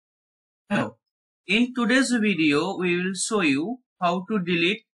Hello. In today's video, we will show you how to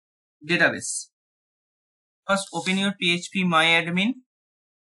delete database. First, open your phpMyAdmin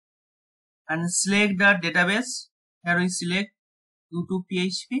and select the database. Here we select go to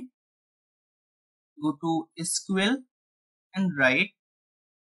PHP, go to SQL and write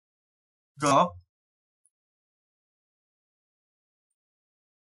drop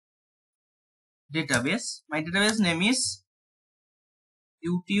database. My database name is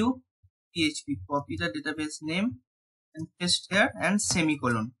YouTube PHP. Copy the database name and paste here and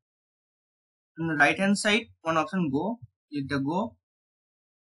semicolon. On the right hand side, one option go, click the go.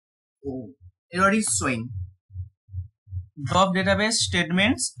 Oh, error is showing. Drop database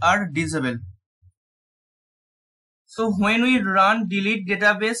statements are disabled. So when we run delete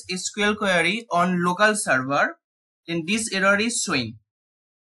database SQL query on local server, then this error is showing.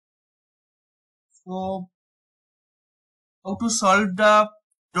 So how to solve the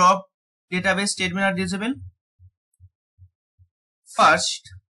drop database statement are disabled?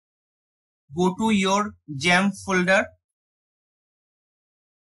 First, go to your XAMPP folder.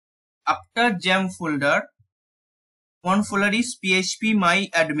 After XAMPP folder, one folder is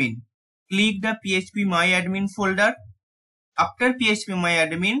phpMyAdmin. Click the phpMyAdmin folder. After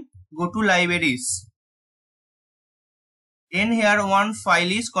phpMyAdmin, go to libraries. Then here one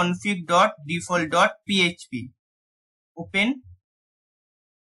file is config.default.php. Open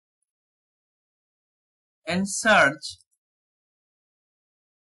and search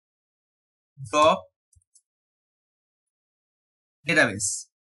drop database.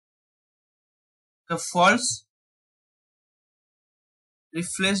 The false,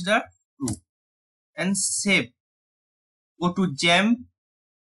 refresh the true and save. Go to XAMPP,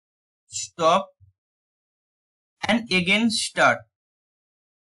 stop and again start.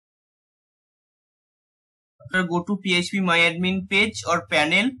 After go to phpMyAdmin page or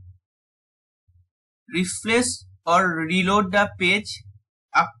panel, refresh or reload the page.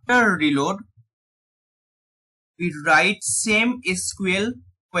 After reload, we write same SQL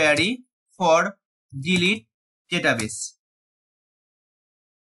query for delete database.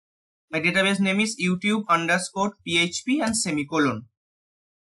 My database name is YouTube_PHP and semicolon.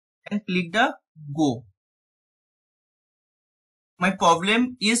 And click the go. My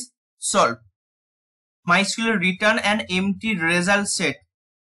problem is solved. MySQL return an empty result set.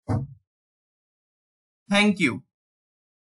 Thank you.